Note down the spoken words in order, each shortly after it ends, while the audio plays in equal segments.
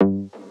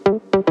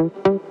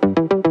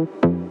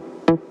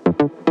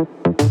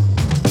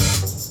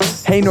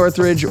Hey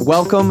Northridge,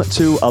 welcome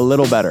to A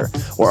Little Better,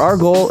 where our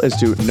goal is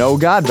to know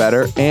God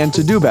better and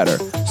to do better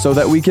so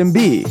that we can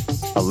be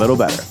a little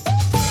better.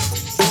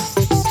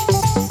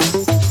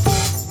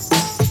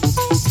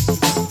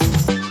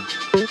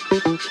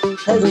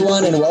 Hey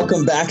everyone, and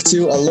welcome back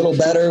to A Little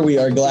Better. We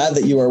are glad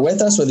that you are with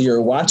us, whether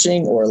you're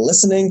watching or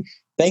listening.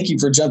 Thank you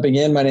for jumping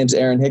in. My name is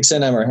Aaron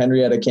Hickson. I'm our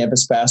Henrietta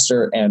campus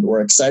pastor, and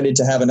we're excited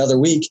to have another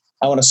week.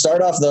 I want to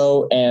start off,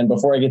 though, and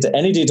before I get to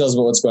any details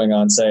about what's going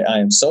on, say I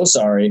am so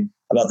sorry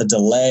about the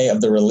delay of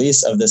the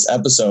release of this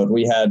episode.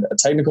 We had a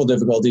technical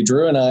difficulty.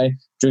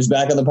 Drew's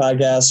back on the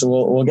podcast, so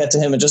we'll get to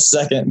him in just a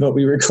second, but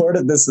we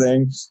recorded this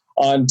thing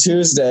on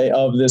Tuesday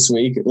of this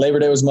week. Labor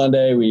Day was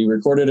Monday. We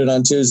recorded it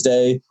on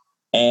Tuesday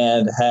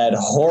and had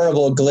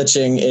horrible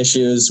glitching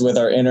issues with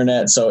our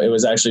internet. So it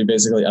was actually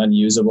basically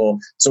unusable.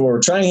 So we're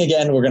trying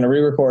again. We're going to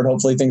re-record.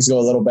 Hopefully things go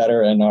a little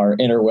better and our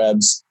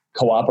interwebs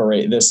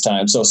cooperate this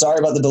time. So sorry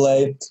about the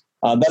delay.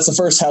 That's the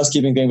first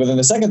housekeeping thing. But then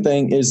the second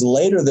thing is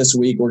later this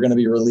week, we're going to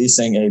be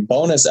releasing a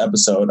bonus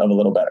episode of A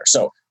Little Better.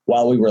 So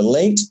while we were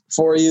late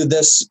for you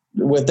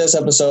with this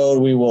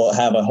episode, we will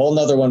have a whole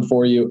nother one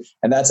for you.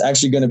 And that's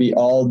actually going to be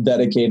all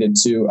dedicated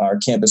to our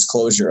campus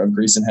closure of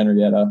Greece and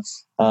Henrietta.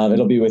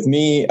 It'll be with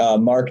me,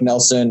 Mark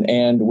Nelson,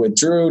 and with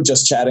Drew,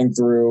 just chatting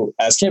through,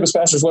 as campus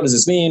pastors, what does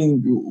this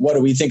mean? What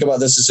do we think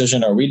about this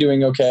decision? Are we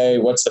doing okay?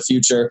 What's the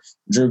future?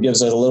 Drew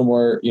gives us a little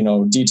more,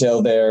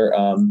 detail there.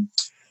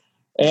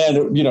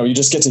 And, you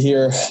just get to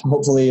hear,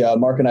 hopefully,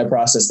 Mark and I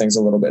process things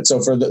a little bit.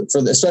 So for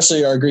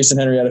especially our Greece and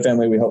Henrietta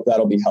family, we hope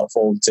that'll be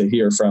helpful to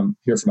hear from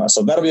us.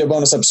 So that'll be a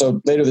bonus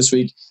episode later this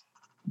week.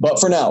 But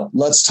for now,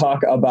 let's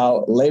talk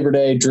about Labor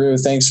Day. Drew,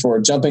 thanks for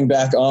jumping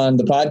back on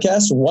the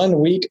podcast 1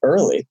 week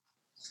early.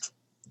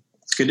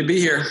 It's good to be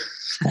here.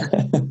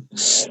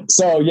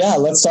 So,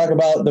 let's talk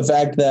about the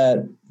fact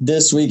that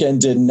this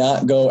weekend did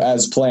not go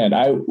as planned.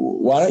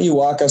 Why don't you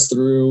walk us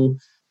through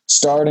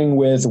starting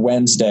with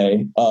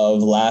Wednesday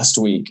of last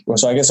week?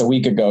 So I guess a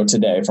week ago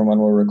today from when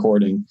we're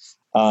recording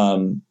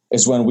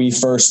is when we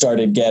first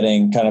started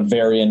getting kind of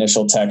very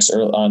initial texts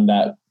on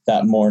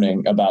that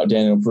morning about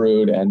Daniel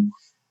Prude and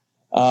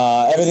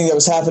everything that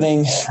was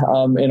happening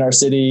in our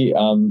city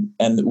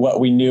and what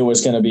we knew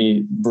was going to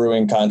be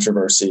brewing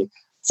controversy.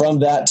 From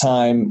that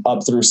time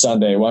up through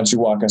Sunday, why don't you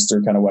walk us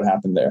through kind of what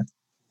happened there?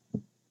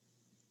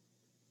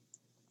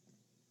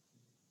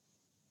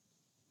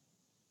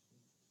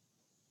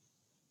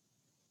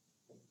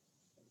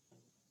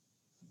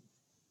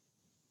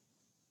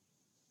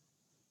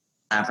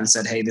 And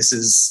said, hey, this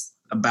is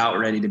about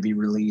ready to be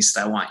released.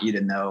 I want you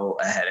to know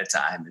ahead of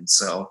time. And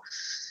so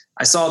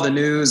I saw the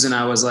news and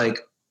I was like,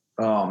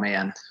 oh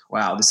man,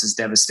 wow, this is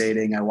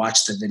devastating. I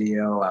watched the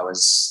video. I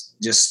was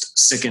just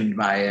sickened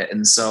by it.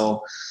 And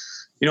so,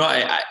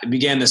 I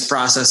began this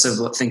process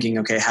of thinking,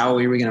 okay, how are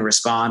we going to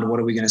respond? What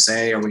are we going to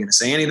say? Are we going to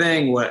say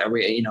anything? What are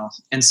we,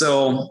 And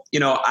so,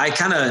 I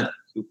kind of,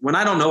 when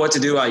I don't know what to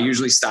do, I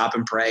usually stop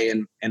and pray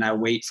and I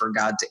wait for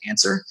God to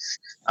answer.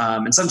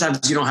 And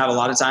sometimes you don't have a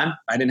lot of time.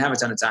 I didn't have a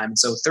ton of time. And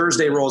so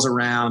Thursday rolls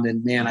around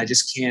and man, I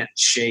just can't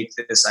shake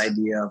this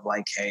idea of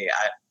like, hey,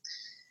 I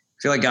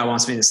feel like God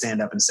wants me to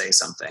stand up and say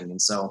something.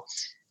 And so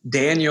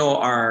Daniel,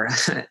 our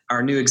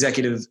new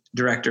executive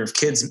director of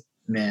Kids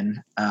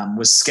Men,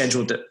 was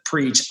scheduled to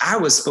preach. I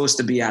was supposed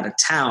to be out of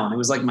town. It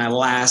was like my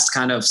last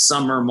kind of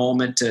summer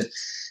moment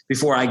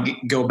before I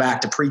go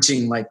back to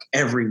preaching like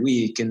every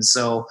week. And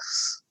so,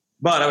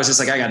 but I was just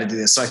like, I got to do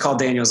this. So I called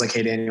Daniel. I was like,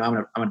 hey, Daniel, I'm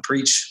going to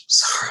preach.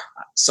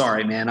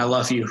 Sorry, man. I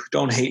love you.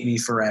 Don't hate me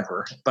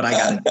forever, but I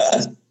got to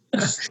do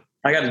this.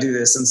 I got to do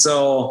this. And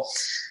so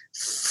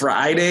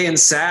Friday and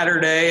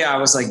Saturday, I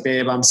was like,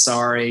 babe, I'm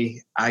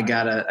sorry. I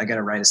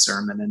gotta write a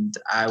sermon. And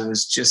I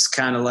was just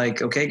kind of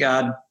like, okay,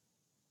 God,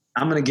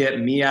 I'm going to get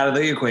me out of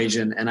the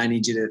equation. And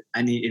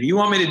if you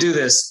want me to do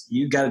this,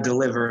 you got to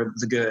deliver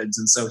the goods.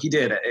 And so he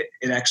did.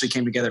 It actually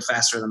came together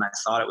faster than I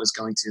thought it was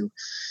going to.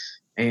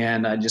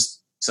 And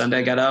Sunday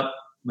I got up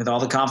with all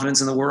the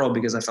confidence in the world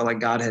because I felt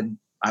like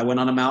I went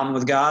on a mountain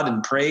with God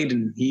and prayed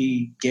and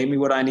he gave me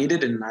what I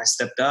needed. And I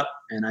stepped up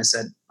and I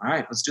said, all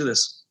right, let's do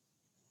this.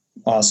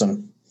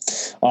 Awesome.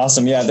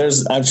 Yeah.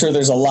 I'm sure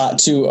there's a lot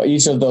to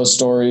each of those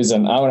stories.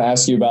 And I want to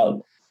ask you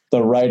about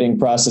the writing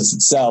process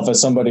itself.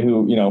 As somebody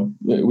who,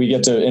 we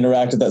get to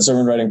interact with that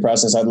sermon writing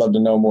process, I'd love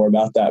to know more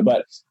about that.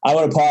 But I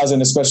want to pause,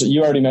 and especially,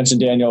 you already mentioned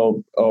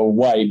Daniel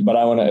White, but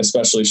I want to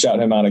especially shout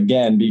him out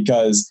again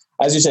because,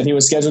 as you said, he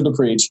was scheduled to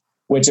preach,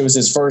 which it was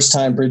his first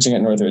time preaching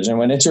at Northridge. And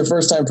when it's your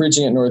first time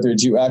preaching at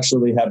Northridge, you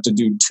actually have to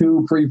do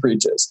 2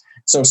 pre-preaches.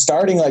 So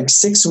starting like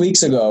 6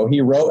 weeks ago,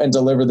 he wrote and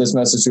delivered this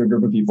message to a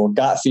group of people,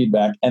 got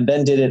feedback, and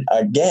then did it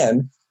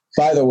again.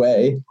 By the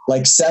way,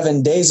 like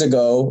 7 days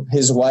ago,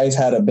 his wife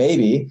had a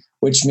baby,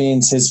 which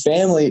means his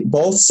family,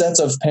 both sets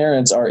of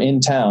parents are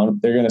in town.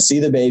 They're going to see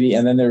the baby,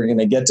 and then they're going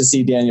to get to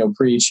see Daniel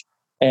preach.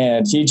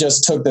 And he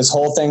just took this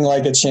whole thing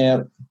like a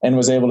champ and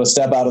was able to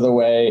step out of the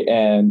way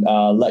and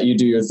let you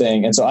do your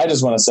thing. And so I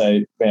just want to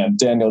say, man,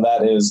 Daniel,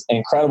 that is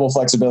incredible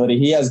flexibility.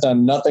 He has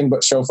done nothing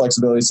but show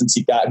flexibility since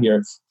he got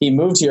here. He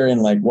moved here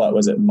in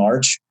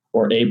March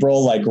or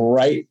April, like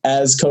right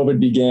as COVID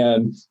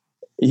began,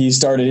 he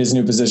started his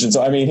new position.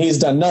 So, I mean, he's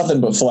done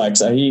nothing but flex.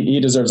 He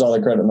deserves all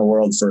the credit in the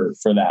world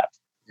for that.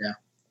 Yeah.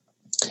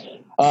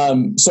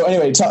 So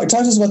anyway, talk to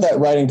us about that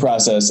writing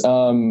process.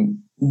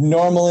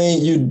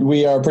 Normally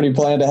we are pretty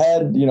planned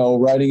ahead,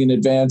 writing in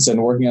advance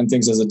and working on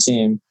things as a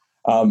team.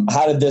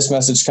 How did this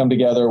message come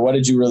together? What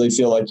did you really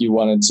feel like you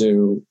wanted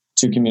to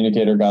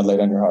communicate or God laid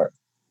on your heart?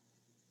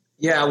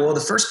 Yeah, well, the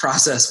first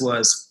process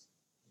was,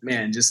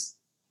 just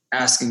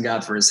asking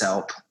God for his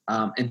help.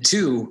 And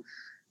two,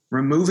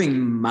 removing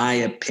my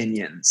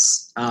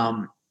opinions.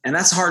 And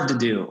that's hard to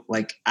do.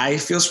 Like, I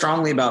feel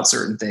strongly about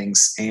certain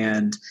things,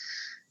 and,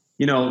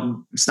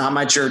 it's not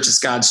my church, it's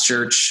God's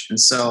church. And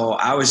so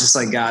I was just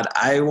like, God,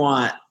 I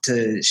want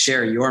to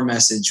share your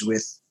message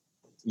with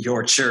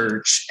your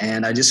church.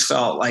 And I just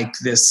felt like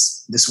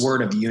this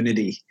word of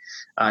unity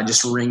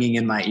just ringing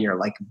in my ear,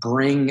 like,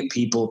 bring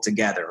people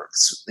together.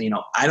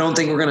 I don't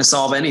think we're going to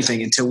solve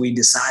anything until we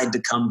decide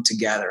to come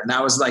together. And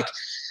that was like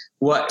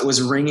what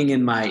was ringing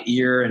in my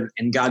ear.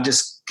 And God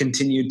just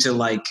continued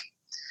to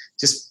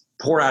just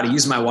pour out. He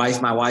used my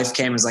wife. My wife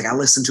came and was like, I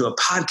listened to a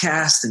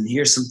podcast and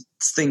here's some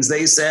things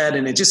they said.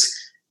 And it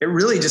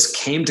really just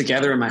came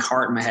together in my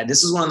heart and my head.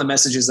 This is one of the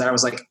messages that I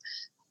was like,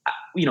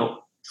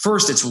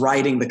 first it's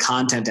writing the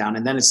content down,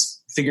 and then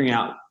it's figuring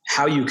out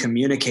how you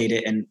communicate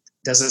it. And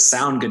does it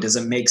sound good? Does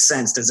it make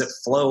sense? Does it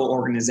flow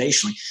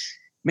organizationally?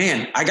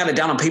 Man, I got it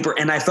down on paper,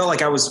 and I felt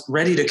like I was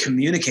ready to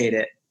communicate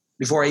it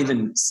before I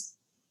even,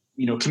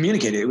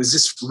 communicated. It was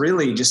just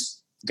really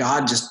just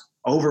God just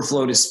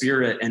overflowed his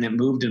spirit, and it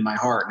moved in my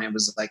heart. And it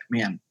was like,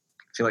 man,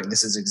 I feel like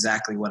this is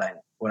exactly what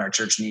our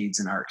church needs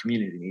and our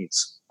community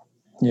needs.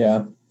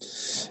 Yeah,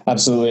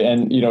 absolutely.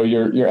 And,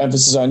 your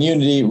emphasis on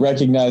unity,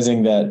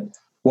 recognizing that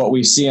what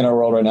we see in our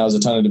world right now is a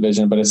ton of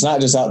division, but it's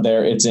not just out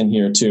there, it's in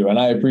here too. And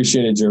I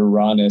appreciated your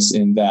rawness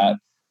in that,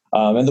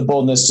 and the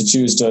boldness to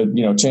choose to,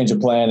 change a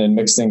plan and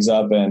mix things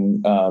up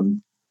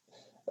and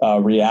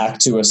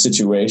react to a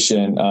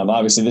situation.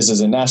 Obviously this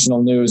isn't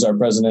national news. Our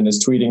president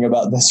is tweeting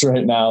about this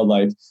right now.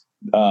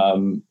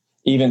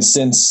 Even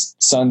since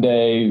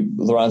Sunday,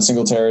 Laurent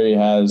Singletary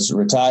has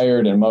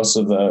retired, and most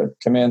of the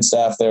command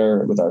staff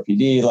there with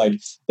RPD,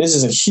 this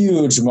is a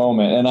huge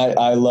moment. And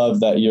I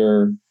love that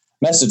your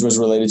message was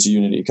related to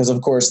unity, because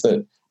of course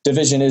the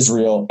division is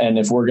real. And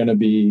if we're going to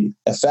be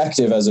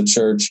effective as a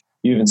church,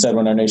 you even said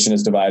when our nation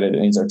is divided,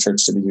 it needs our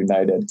church to be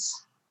united.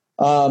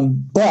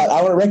 But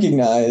I want to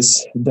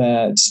recognize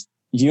that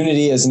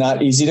unity is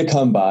not easy to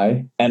come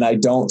by. And I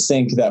don't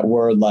think that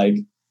we're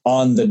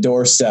on the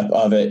doorstep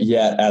of it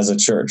yet as a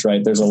church,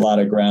 right? There's a lot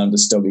of ground to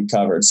still be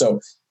covered.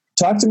 So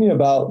talk to me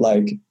about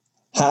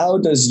how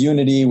does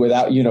unity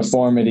without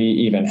uniformity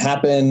even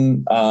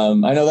happen? I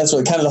know that's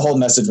what kind of the whole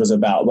message was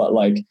about, but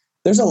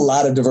there's a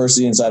lot of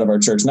diversity inside of our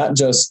church, not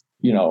just,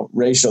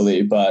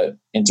 racially, but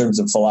in terms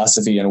of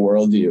philosophy and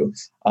worldview.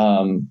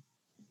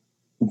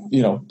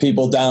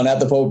 People down at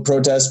the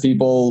protest,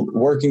 people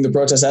working the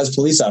protest as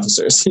police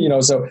officers,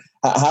 so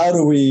how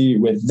do we,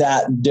 with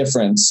that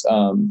difference,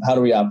 how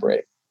do we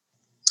operate?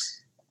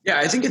 Yeah,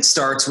 I think it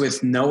starts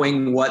with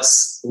knowing what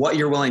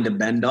you're willing to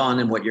bend on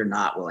and what you're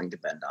not willing to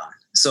bend on.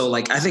 So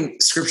I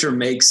think scripture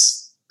makes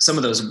some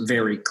of those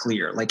very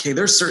clear. Hey,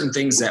 there's certain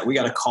things that we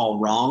got to call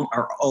wrong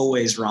are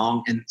always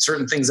wrong, and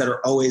certain things that are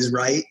always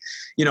right,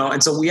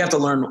 and so we have to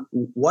learn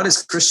what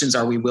as Christians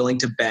are we willing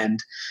to bend,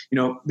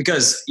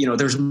 because,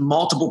 there's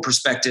multiple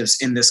perspectives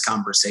in this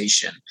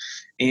conversation,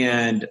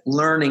 and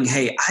learning,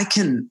 hey, I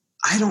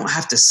don't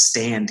have to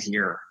stand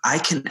here. I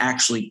can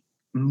actually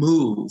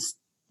move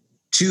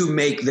to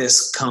make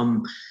this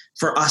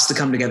for us to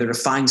come together, to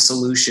find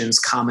solutions,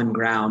 common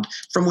ground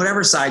from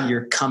whatever side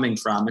you're coming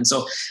from. And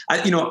so,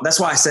 that's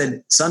why I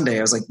said Sunday,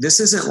 I was like, this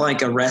isn't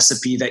like a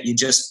recipe that you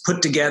just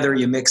put together,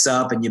 you mix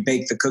up and you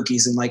bake the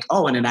cookies and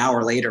and an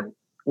hour later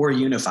we're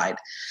unified.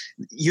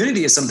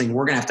 Unity is something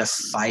we're going to have to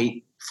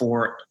fight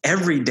for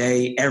every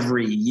day,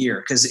 every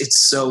year, because it's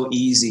so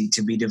easy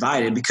to be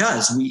divided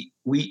because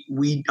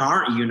we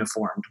aren't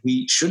uniformed.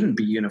 We shouldn't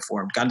be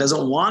uniformed. God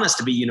doesn't want us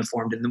to be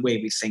uniformed in the way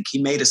we think.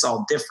 He made us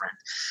all different.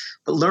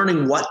 But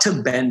learning what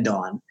to bend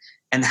on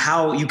and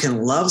how you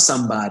can love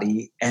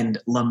somebody and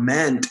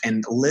lament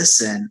and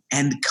listen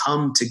and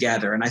come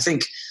together. And I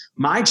think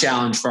my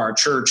challenge for our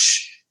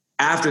church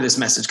after this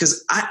message,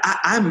 because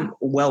I'm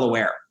well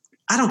aware,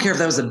 I don't care if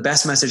that was the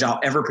best message I'll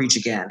ever preach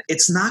again.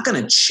 It's not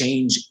going to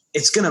change.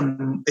 It's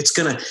going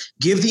to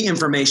give the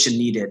information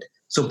needed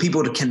so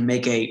people can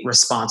make a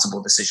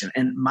responsible decision.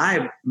 And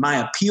my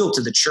appeal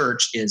to the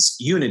church is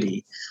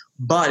unity.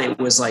 But it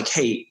was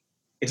hey,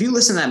 if you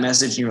listen to that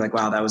message and you're like,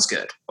 wow, that was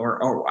good,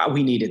 or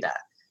we needed that.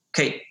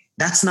 Okay,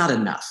 that's not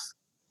enough.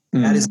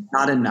 That is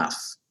not enough.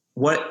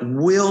 What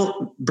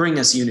will bring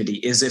us unity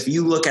is if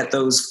you look at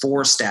those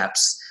 4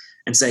 steps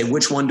and say,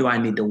 which one do I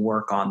need to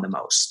work on the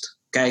most?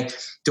 Okay.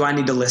 Do I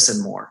need to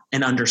listen more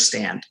and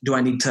understand? Do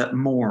I need to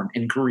mourn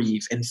and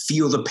grieve and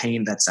feel the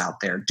pain that's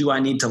out there? Do I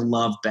need to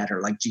love better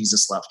like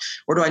Jesus loved?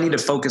 Or do I need to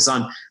focus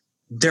on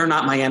they're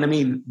not my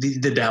enemy,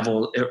 the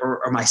devil,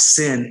 or my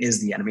sin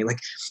is the enemy?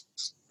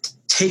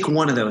 take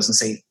one of those and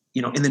say,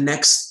 in the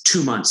next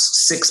 2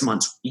 months, 6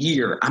 months,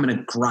 year, I'm going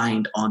to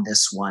grind on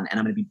this one and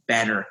I'm going to be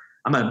better.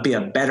 I'm going to be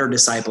a better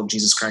disciple of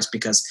Jesus Christ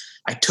because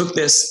I took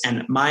this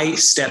and my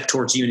step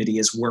towards unity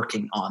is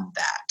working on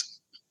that.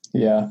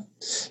 Yeah.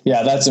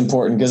 Yeah, that's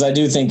important because I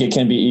do think it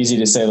can be easy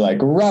to say like,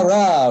 rah,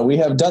 rah, we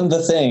have done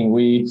the thing.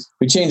 We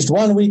changed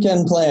one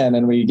weekend plan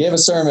and we gave a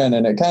sermon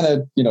and it kind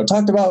of,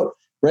 talked about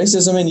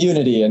racism and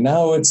unity and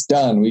now it's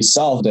done. We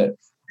solved it.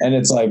 And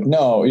it's like,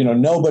 no,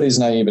 nobody's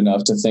naive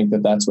enough to think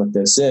that that's what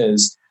this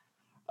is.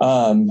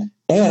 And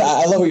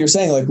I love what you're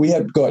saying. Like go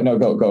ahead.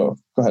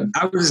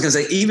 I was just going to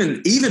say,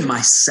 even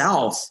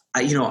myself,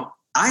 I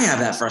have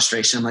that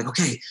frustration. I'm like,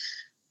 okay,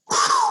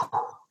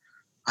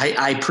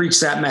 I preach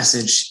that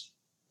message.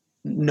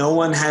 No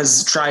one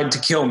has tried to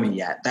kill me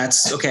yet.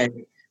 That's okay.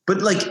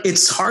 But like,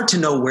 it's hard to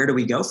know where do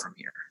we go from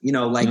here?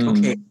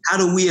 Okay, how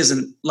do we as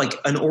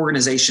an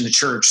organization, a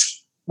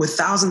church with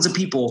thousands of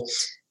people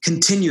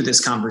continue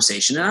this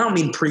conversation? And I don't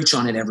mean preach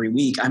on it every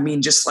week. I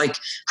mean, just like,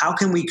 how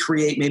can we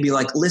create maybe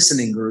like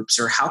listening groups,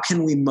 or how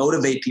can we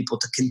motivate people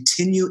to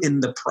continue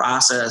in the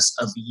process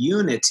of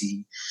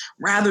unity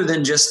rather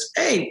than just,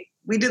 hey,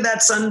 we did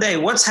that Sunday,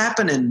 what's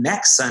happening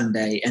next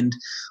Sunday, and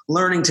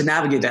learning to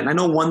navigate that. And I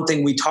know one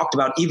thing we talked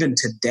about even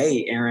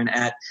today, Aaron,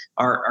 at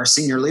our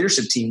senior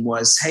leadership team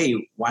was, hey,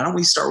 why don't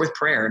we start with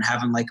prayer and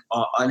having like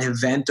an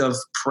event of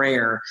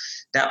prayer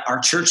that our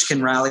church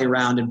can rally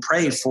around and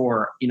pray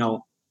for,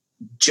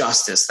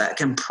 justice, that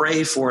can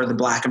pray for the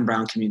Black and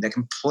brown community, that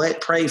can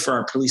pray for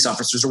our police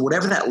officers, or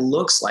whatever that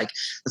looks like.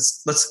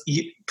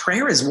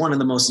 Prayer is one of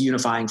the most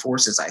unifying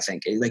forces, I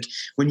think. Like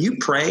when you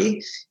pray,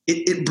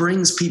 it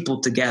brings people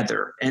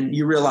together, and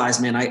you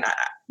realize, man, I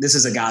this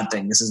is a God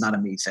thing. This is not a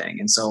me thing.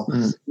 And so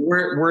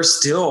we're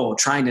still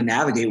trying to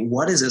navigate,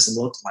 what does this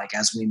look like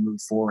as we move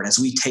forward, as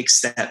we take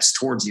steps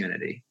towards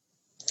unity?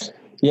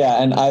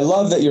 Yeah. And I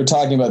love that you're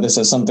talking about this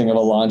as something of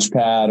a launch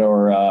pad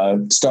or a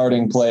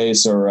starting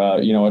place or,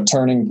 a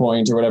turning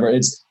point or whatever.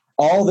 It's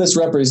all this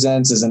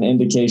represents is an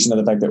indication of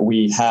the fact that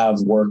we have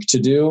work to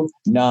do,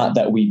 not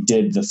that we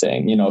did the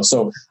thing,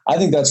 So I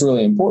think that's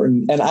really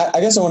important. And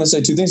I guess I want to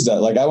say two things to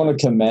that. Like, I want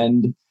to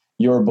commend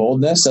your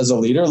boldness as a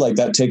leader. Like,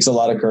 that takes a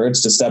lot of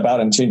courage to step out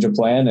and change a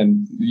plan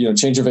and,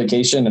 change your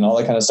vacation and all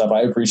that kind of stuff.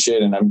 I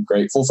appreciate it, and I'm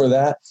grateful for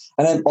that.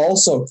 And I'm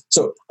also,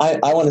 I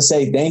want to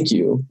say thank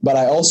you, but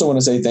I also want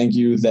to say thank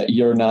you that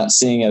you're not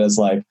seeing it as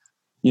like,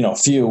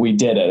 phew, we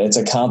did it, it's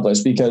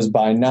accomplished, because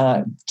by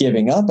not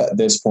giving up at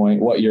this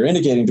point, what you're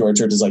indicating to our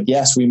church is like,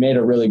 yes, we made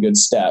a really good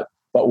step,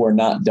 but we're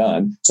not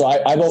done. So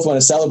I both want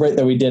to celebrate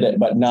that we did it,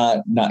 but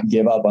not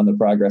give up on the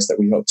progress that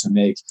we hope to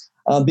make.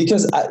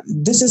 Because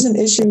this is an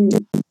issue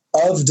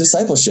of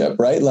discipleship,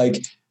 right?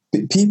 Like,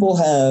 people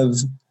have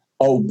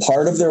a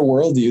part of their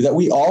worldview that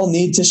we all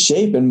need to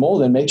shape and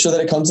mold and make sure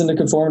that it comes into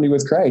conformity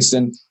with Christ.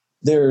 And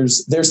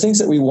there's things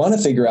that we want to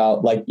figure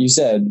out. Like you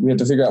said, we have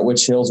to figure out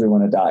which hills we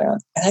want to die on.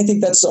 And I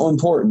think that's so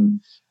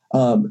important.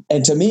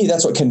 And to me,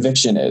 that's what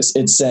conviction is.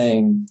 It's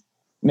saying,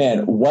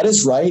 man, what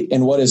is right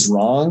and what is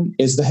wrong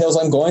is the hills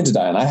I'm going to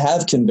die on. I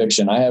have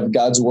conviction. I have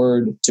God's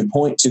word to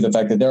point to the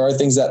fact that there are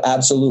things that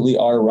absolutely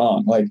are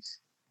wrong. Like,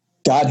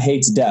 God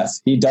hates death.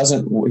 He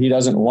doesn't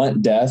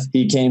want death.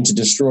 He came to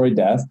destroy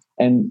death.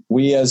 And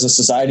we as a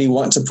society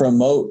want to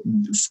promote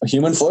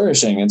human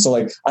flourishing. And so,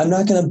 like, I'm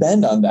not going to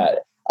bend on that.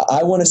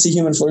 I want to see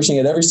human flourishing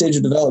at every stage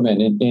of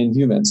development in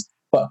humans.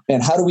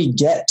 And how do we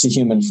get to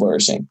human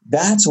flourishing?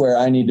 That's where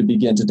I need to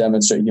begin to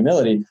demonstrate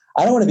humility.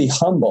 I don't want to be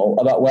humble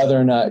about whether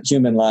or not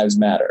human lives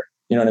matter.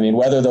 You know what I mean?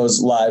 Whether those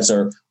lives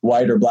are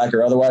white or Black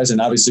or otherwise. And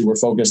obviously we're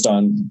focused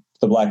on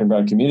the Black and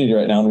brown community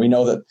right now, and we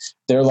know that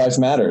their life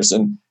matters.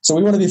 And so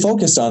we want to be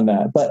focused on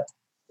that. But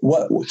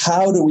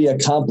how do we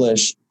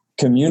accomplish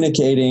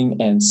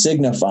communicating and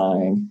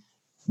signifying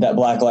that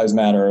Black lives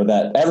matter, or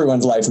that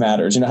everyone's life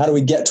matters? How do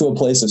we get to a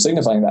place of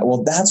signifying that?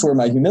 Well, that's where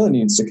my humility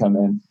needs to come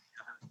in,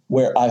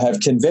 where I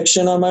have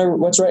conviction on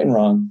what's right and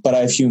wrong, but I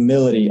have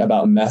humility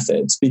about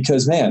methods,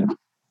 because, man,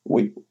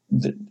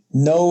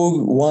 no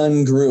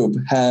one group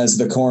has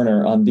the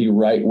corner on the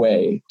right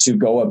way to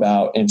go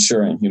about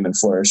ensuring human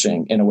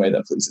flourishing in a way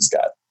that pleases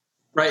God.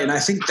 Right. And I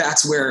think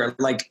that's where,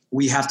 like,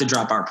 we have to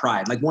drop our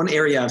pride. Like, one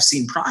area I've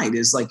seen pride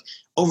is like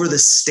over the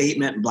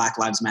statement, Black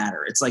Lives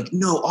Matter. It's like,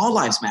 no, all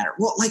lives matter.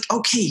 Well, like,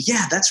 okay,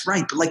 yeah, that's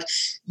right. But like,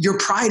 your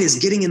pride is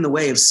getting in the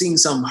way of seeing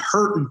some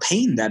hurt and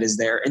pain that is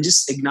there, and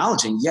just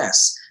acknowledging,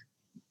 yes,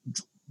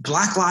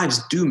 Black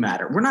lives do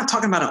matter. We're not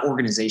talking about an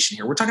organization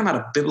here. We're talking about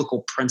a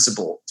biblical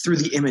principle through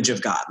the image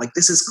of God. Like,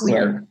 this is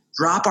clear. Right.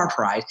 Drop our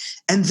pride.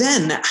 And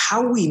then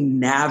how we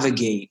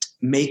navigate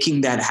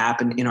making that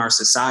happen in our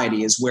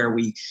society is where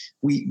we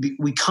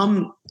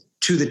come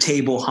to the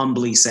table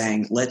humbly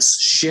saying, let's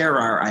share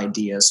our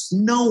ideas.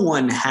 No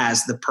one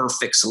has the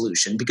perfect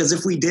solution, because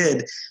if we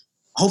did,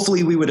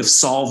 hopefully we would have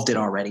solved it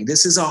already.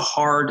 This is a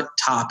hard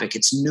topic.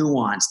 It's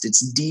nuanced.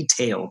 It's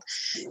detailed.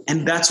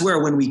 And that's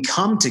where, when we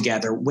come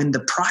together, when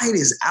the pride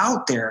is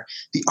out there,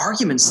 the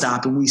arguments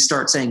stop and we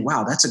start saying,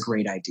 wow, that's a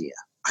great idea.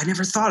 I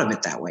never thought of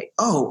it that way.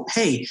 Oh,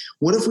 hey,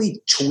 what if we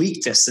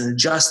tweak this and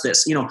adjust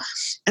this?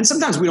 And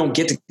sometimes we don't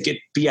get to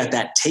be at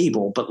that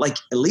table, but like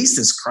at least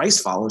as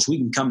Christ followers, we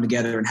can come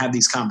together and have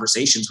these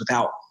conversations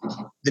without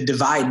the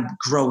divide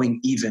growing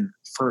even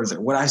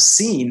further. What I've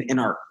seen in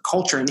our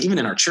culture and even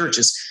in our church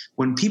is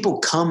when people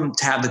come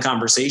to have the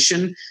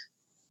conversation,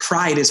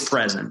 pride is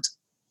present,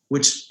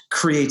 which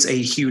creates a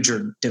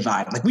huger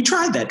divide. Like we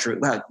tried that, Drew.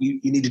 Well, you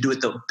need to do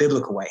it the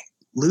biblical way.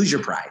 Lose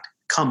your pride.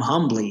 Come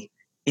humbly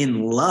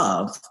in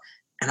love.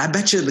 And I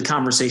bet you the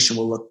conversation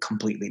will look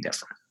completely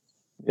different.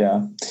 Yeah.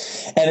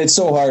 And it's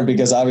so hard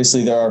because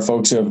obviously there are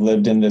folks who have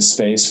lived in this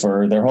space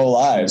for their whole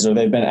lives, or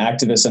they've been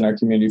activists in our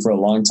community for a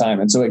long time.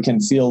 And so it can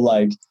feel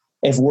like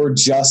if we're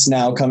just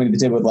now coming to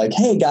the table with like,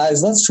 hey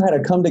guys, let's try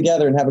to come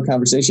together and have a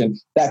conversation,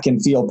 that can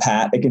feel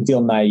pat. It can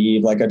feel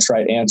naive, like a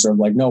trite answer of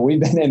like, no, we've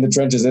been in the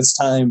trenches. It's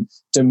time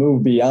to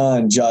move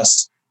beyond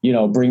just,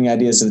 bringing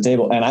ideas to the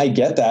table. And I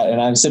get that.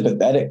 And I'm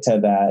sympathetic to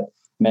that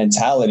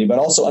mentality, but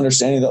also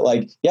understanding that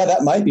like, yeah,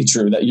 that might be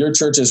true, that your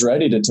church is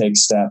ready to take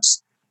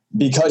steps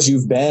because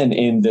you've been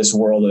in this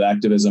world of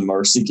activism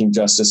or seeking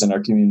justice in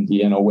our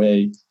community in a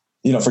way,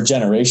 for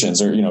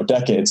generations or,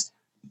 decades.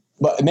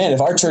 But man, if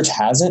our church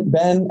hasn't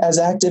been as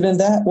active in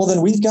that, well,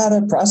 then we've got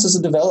a process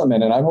of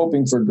development. And I'm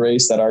hoping for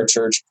grace that our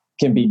church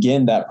can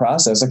begin that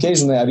process.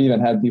 Occasionally, I've even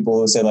had people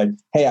who say like,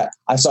 hey,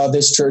 I saw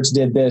this church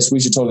did this.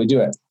 We should totally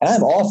do it. And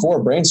I'm all for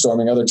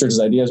brainstorming other churches'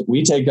 ideas.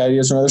 We take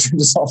ideas from other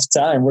churches all the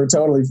time. We're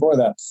totally for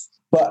that.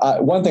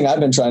 But one thing I've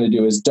been trying to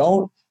do is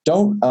don't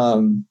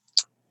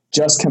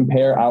just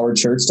compare our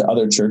church to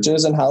other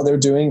churches and how they're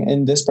doing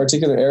in this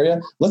particular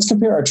area. Let's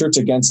compare our church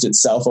against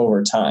itself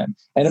over time.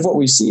 And if what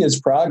we see is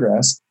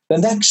progress,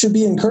 then that should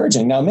be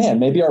encouraging. Now, man,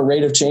 maybe our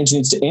rate of change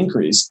needs to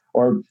increase,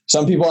 or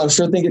some people I'm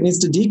sure think it needs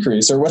to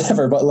decrease or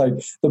whatever. But like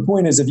the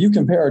point is, if you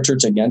compare our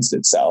church against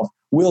itself,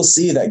 we'll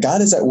see that God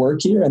is at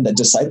work here and that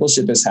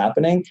discipleship is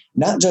happening,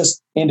 not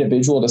just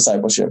individual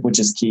discipleship, which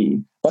is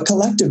key, but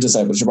collective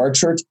discipleship. Our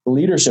church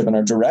leadership and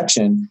our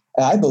direction,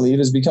 I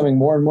believe, is becoming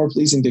more and more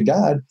pleasing to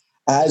God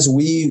as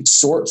we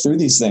sort through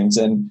these things.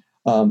 And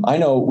I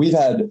know we've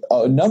had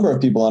a number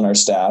of people on our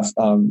staff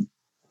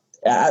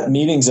at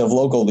meetings of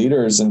local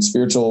leaders and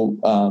spiritual,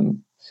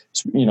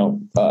 spiritual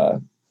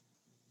leaders.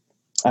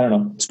 I don't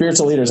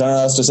know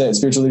how else to say it.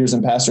 Spiritual leaders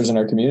and pastors in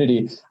our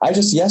community. I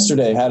just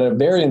yesterday had a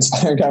very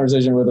inspiring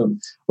conversation with a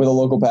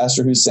local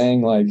pastor who's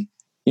saying like,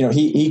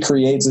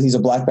 he's a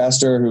Black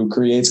pastor who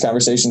creates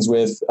conversations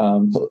with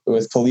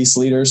police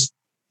leaders.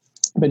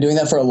 Been doing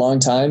that for a long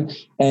time.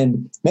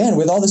 And man,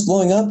 with all this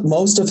blowing up,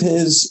 most of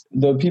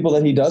the people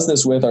that he does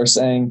this with are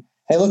saying,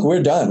 hey, look,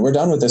 we're done. We're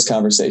done with this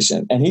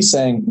conversation. And he's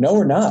saying, no,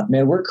 we're not,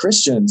 man. We're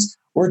Christians.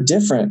 We're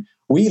different.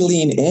 We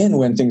lean in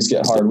when things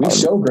get hard. We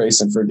show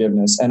grace and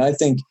forgiveness. And I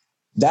think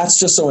that's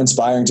just so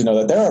inspiring to know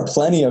that there are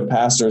plenty of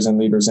pastors and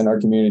leaders in our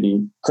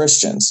community,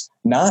 Christians.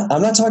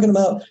 I'm not talking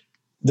about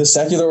the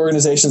secular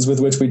organizations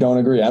with which we don't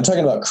agree. I'm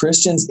talking about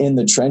Christians in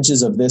the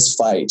trenches of this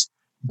fight,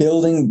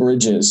 building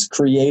bridges,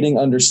 creating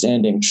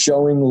understanding,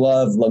 showing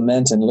love,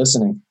 lament, and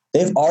listening.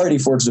 They've already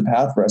forged a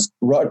path for us.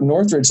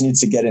 Northridge needs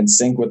to get in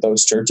sync with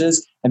those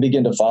churches and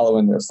begin to follow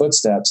in their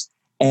footsteps.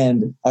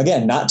 And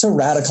again, not to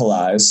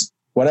radicalize,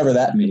 whatever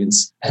that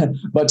means,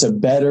 but to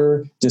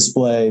better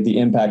display the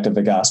impact of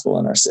the gospel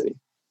in our city.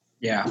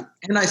 Yeah.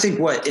 And I think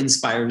what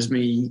inspires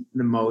me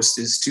the most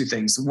is two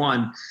things.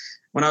 One,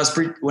 when I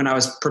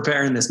was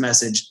preparing this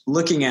message,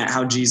 looking at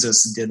how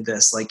Jesus did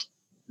this, like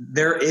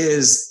there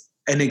is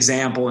an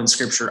example in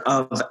scripture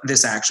of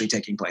this actually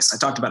taking place. I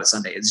talked about it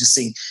Sunday. It's just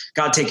seeing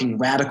God taking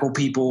radical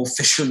people,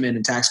 fishermen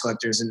and tax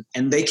collectors,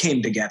 and they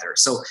came together.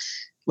 So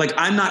like,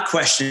 I'm not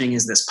questioning,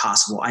 is this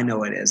possible? I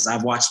know it is.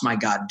 I've watched my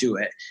God do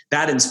it.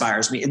 That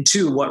inspires me. And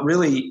two, what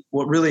really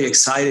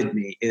excited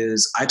me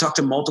is I talked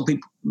to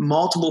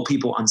multiple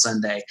people on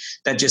Sunday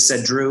that just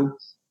said, Drew,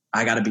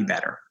 I got to be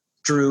better.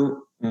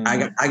 Drew,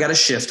 I got to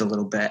shift a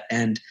little bit.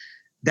 And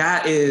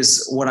that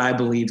is what I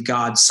believe,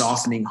 God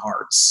softening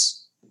hearts.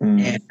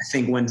 And I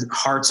think when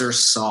hearts are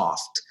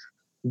soft,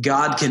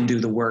 God can do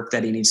the work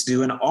that he needs to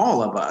do in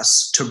all of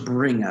us to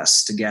bring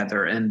us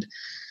together. And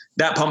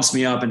that pumps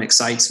me up and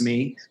excites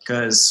me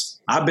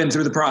because I've been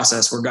through the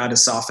process where God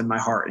has softened my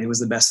heart. And it was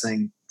the best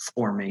thing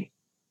for me.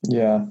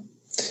 Yeah,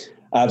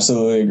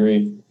 absolutely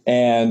agree.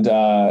 And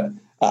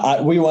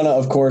we want to,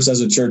 of course, as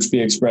a church,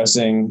 be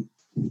expressing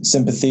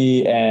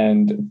sympathy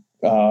and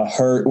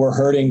hurt. We're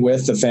hurting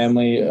with the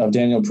family of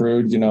Daniel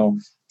Prude.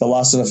 The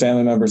loss of a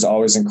family member is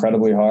always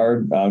incredibly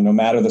hard, no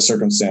matter the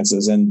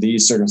circumstances. And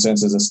these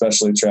circumstances,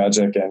 especially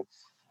tragic,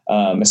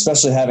 and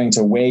especially having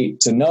to wait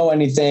to know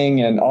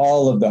anything and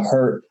all of the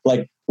hurt.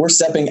 Like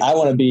I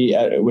want to be,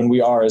 when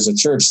we are as a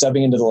church,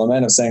 stepping into the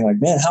lament of saying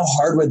like, man, how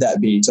hard would that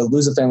be to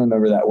lose a family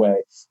member that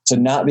way, to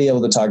not be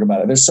able to talk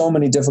about it? There's so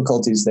many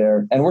difficulties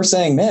there. And we're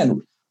saying,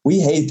 man, we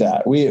hate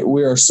that. We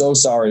are so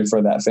sorry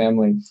for that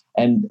family,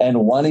 and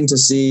wanting to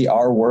see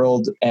our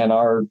world and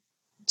our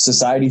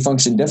society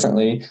function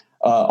differently.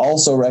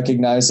 Also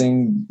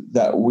recognizing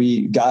that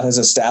God has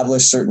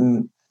established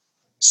certain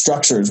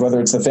structures,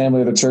 whether it's the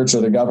family or the church or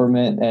the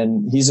government,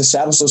 and he's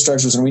established those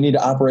structures and we need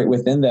to operate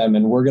within them.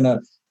 And we're going to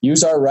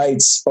use our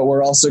rights, but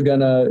we're also going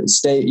to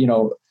stay,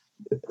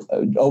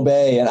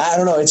 obey. And I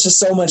don't know, it's just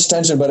so much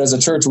tension, but as a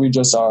church, we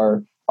just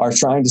are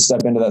trying to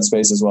step into that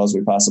space as well as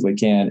we possibly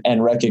can,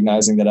 and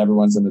recognizing that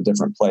everyone's in a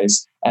different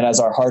place. And as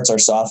our hearts are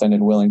softened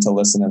and willing to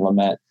listen and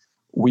lament,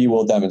 we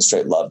will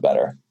demonstrate love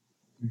better.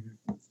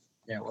 Mm-hmm.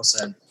 Yeah, well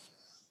said.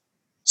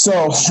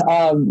 So,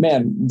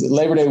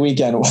 Labor Day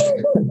weekend,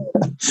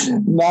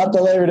 not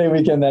the Labor Day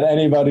weekend that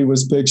anybody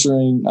was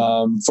picturing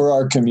for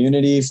our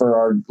community, for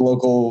our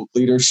local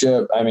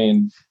leadership. I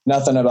mean,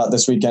 nothing about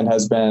this weekend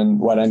has been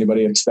what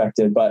anybody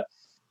expected, but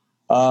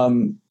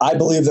I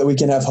believe that we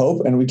can have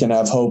hope, and we can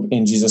have hope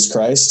in Jesus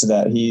Christ,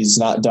 that he's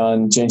not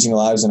done changing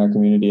lives in our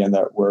community, and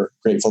that we're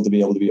grateful to be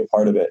able to be a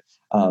part of it.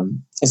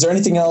 Is there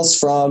anything else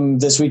from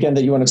this weekend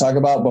that you want to talk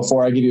about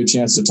before I give you a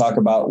chance to talk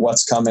about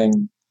what's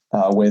coming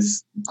with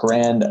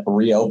grand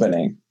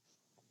reopening?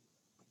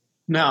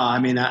 No, I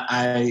mean,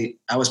 I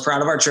was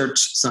proud of our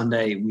church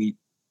Sunday.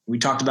 We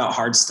talked about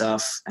hard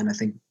stuff, and I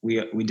think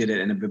we did it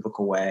in a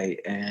biblical way.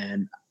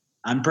 And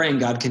I'm praying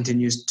God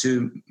continues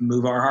to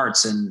move our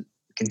hearts and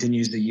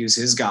continues to use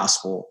his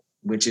gospel,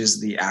 which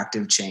is the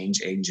active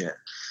change agent.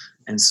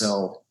 And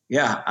so,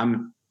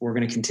 we're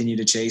going to continue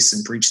to chase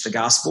and preach the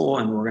gospel,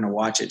 and we're going to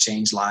watch it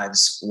change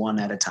lives one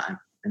at a time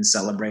and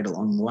celebrate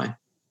along the way.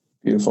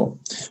 Beautiful.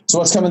 So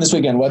what's coming this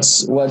weekend? What's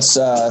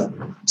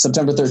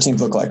September 13th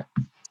look like?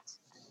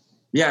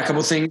 Yeah, a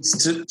couple things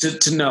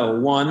to know.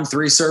 1,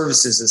 3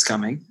 services is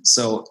coming.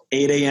 So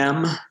 8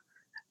 a.m.,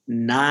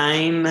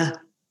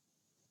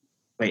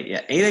 8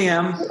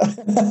 a.m.,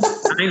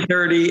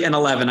 9:30, and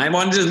 11. I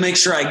wanted to make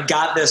sure I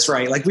got this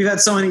right. Like, we've had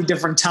so many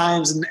different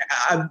times. And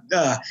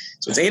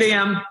so it's 8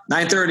 a.m.,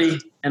 9:30,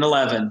 and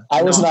 11.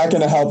 I was not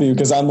going to help you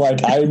because I'm going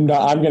to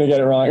get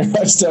it wrong if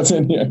I step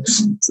in here.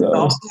 So.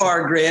 Also,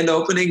 our grand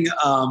opening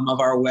of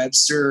our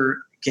Webster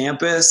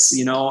campus,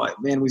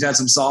 we've had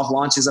some soft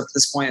launches up to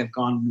this point, have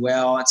gone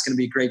well. It's going to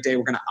be a great day.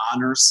 We're going to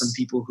honor some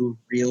people who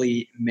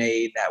really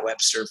made that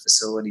Webster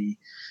facility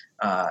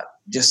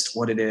just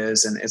what it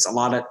is. And it's a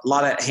lot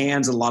of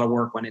hands, a lot of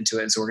work went into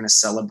it. And so we're going to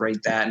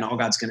celebrate that and all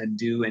God's going to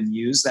do and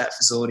use that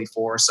facility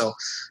for. So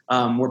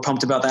we're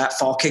pumped about that.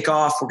 Fall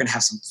kickoff. We're going to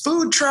have some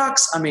food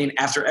trucks. I mean,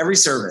 after every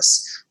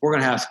service, we're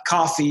going to have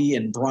coffee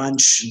and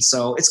brunch. And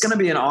so it's going to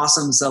be an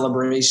awesome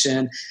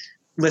celebration.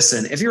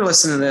 Listen, if you're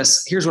listening to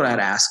this, here's what I'd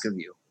ask of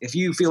you. If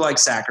you feel like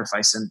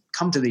sacrificing,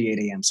 come to the 8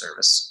 a.m.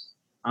 service.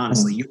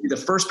 Honestly, you'll be the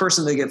first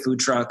person to get food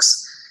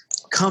trucks.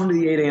 Come to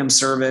the 8 a.m.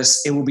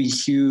 service. It will be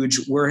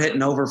huge. We're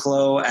hitting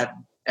overflow at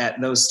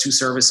those 2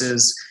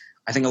 services.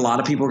 I think a lot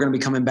of people are going to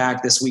be coming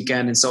back this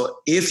weekend. And so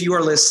if you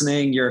are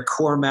listening, you're a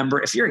core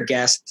member. If you're a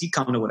guest, you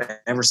come to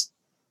whatever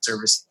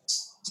service.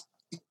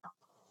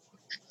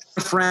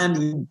 A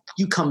friend,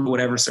 you come to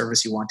whatever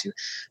service you want to.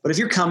 But if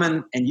you're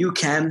coming and you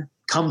can,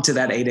 come to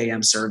that 8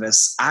 a.m.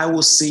 service. I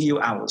will see you.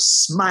 I will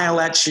smile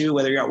at you,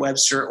 whether you're at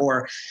Webster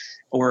or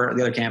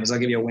the other campus. I'll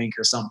give you a wink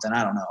or something.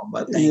 I don't know,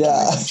 but thank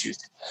you.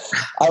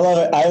 I love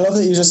it. I love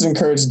that you just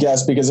encourage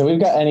guests, because if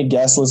we've got any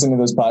guests listening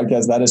to this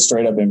podcast, that is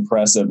straight up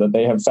impressive that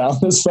they have found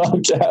this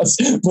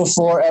podcast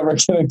before ever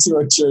getting to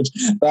a church.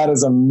 That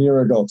is a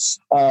miracle.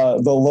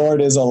 The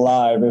Lord is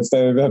alive if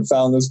they have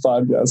found this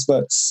podcast.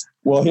 But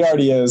well, he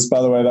already is, by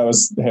the way. That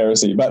was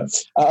heresy. But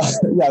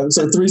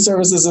so 3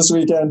 services this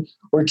weekend.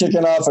 We're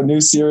kicking off a new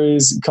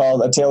series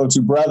called A Tale of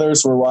Two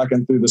Brothers. We're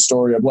walking through the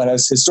story of what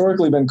has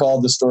historically been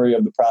called the story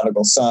of the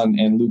prodigal son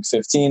in Luke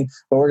 15.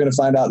 But we're going to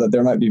find out that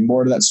there might be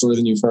more to that story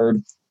than you've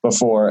heard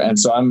before. And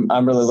so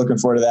I'm really looking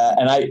forward to that.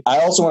 And I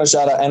also want to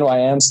shout out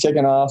NYM's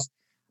kicking off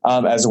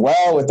as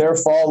well with their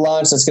fall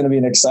launch. That's going to be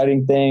an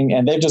exciting thing.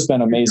 And they've just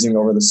been amazing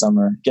over the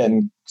summer,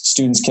 getting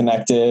students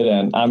connected.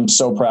 And I'm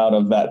so proud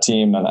of that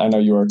team. And I know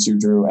you are too,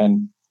 Drew.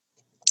 And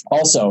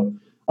also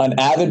an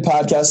avid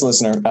podcast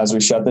listener, as we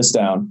shut this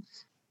down,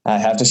 I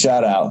have to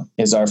shout out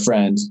is our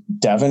friend,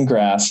 Devin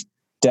Graff.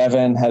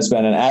 Devin has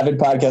been an avid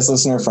podcast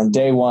listener from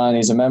day one.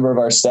 He's a member of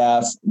our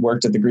staff,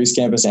 worked at the Greece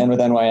campus and with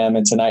NYM.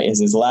 And tonight is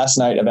his last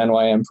night of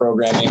NYM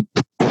programming.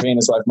 He and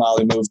his wife,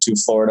 Molly, moved to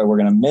Florida. We're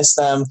going to miss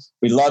them.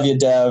 We love you,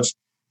 Dev.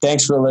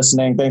 Thanks for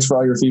listening. Thanks for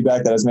all your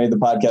feedback that has made the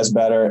podcast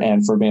better,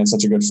 and for being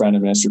such a good friend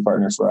and ministry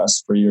partner for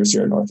us for years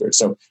here at Northridge.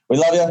 So we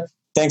love you.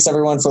 Thanks,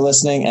 everyone, for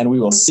listening. And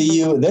we will see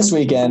you this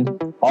weekend,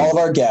 all of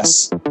our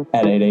guests,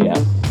 at 8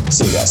 a.m.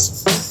 See you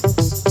guys.